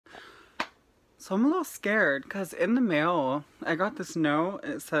So I'm a little scared because in the mail, I got this note.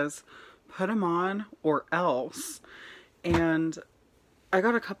 It says, put them on or else. And I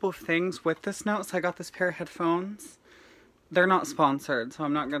got a couple of things with this note. So I got this pair of headphones. They're not sponsored, so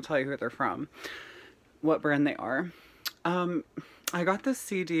I'm not going to tell you who they're from, what brand they are. I got this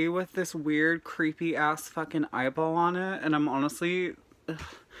CD with this weird, creepy ass fucking eyeball on it. And I'm honestly,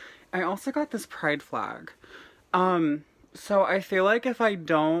 I also got this pride flag. So I feel like if I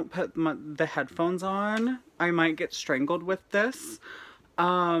don't put the headphones on, I might get strangled with this.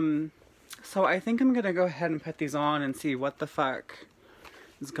 So I think I'm gonna go ahead and put these on and see what the fuck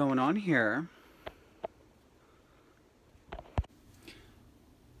is going on here.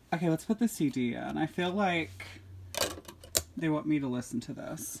 Okay, let's put the CD in. I feel like they want me to listen to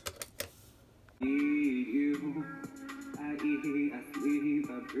this. I eat, I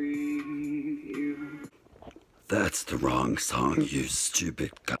sleep, I breathe you. That's the wrong song, you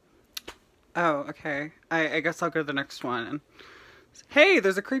stupid guy. Oh, okay. I guess I'll go to the next one. Hey,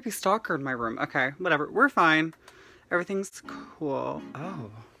 there's a creepy stalker in my room. Okay, whatever. We're fine. Everything's cool. Oh.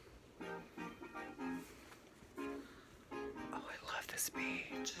 Oh, I love this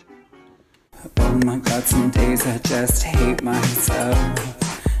beach. Oh my god, some days I just hate myself.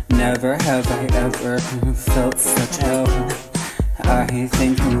 Never have I ever felt such hell. I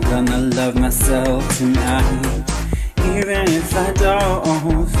think I'm gonna love myself tonight, even if I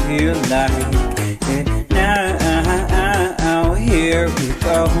don't feel like it now. Here we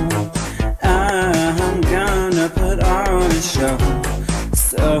go. I'm gonna put on a show.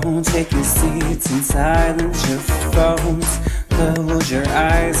 So take your seats and silence your phones. Close your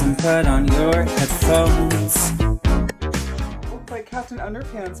eyes and put on your headphones. Look like Captain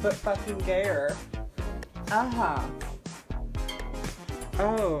Underpants, but fucking gayer.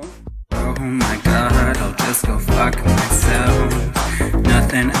 Oh. Oh my god, I'll just go fuck myself.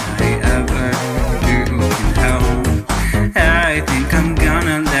 Nothing I ever do can help. I think I'm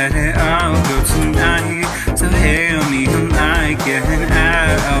gonna let it all go tonight. So hail me a mic and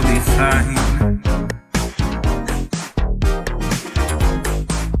I'll be fine.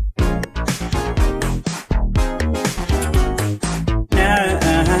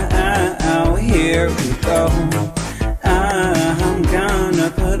 Now here we go. I'm gonna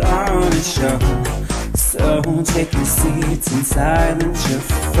put on a show. So take your seats and silence your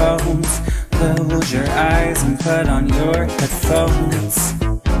phones. Close your eyes and put on your headphones.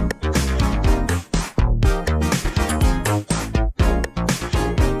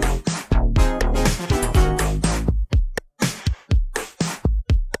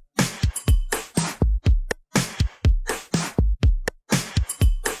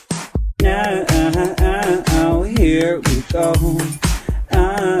 Now here we go.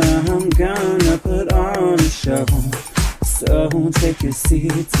 I'm gonna put on a show. So take your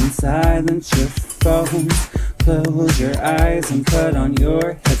seats and silence your phones. Close your eyes and put on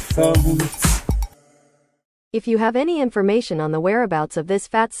your headphones. If you have any information on the whereabouts of this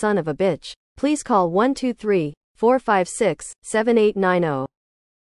fat son of a bitch, please call 123-456-7890.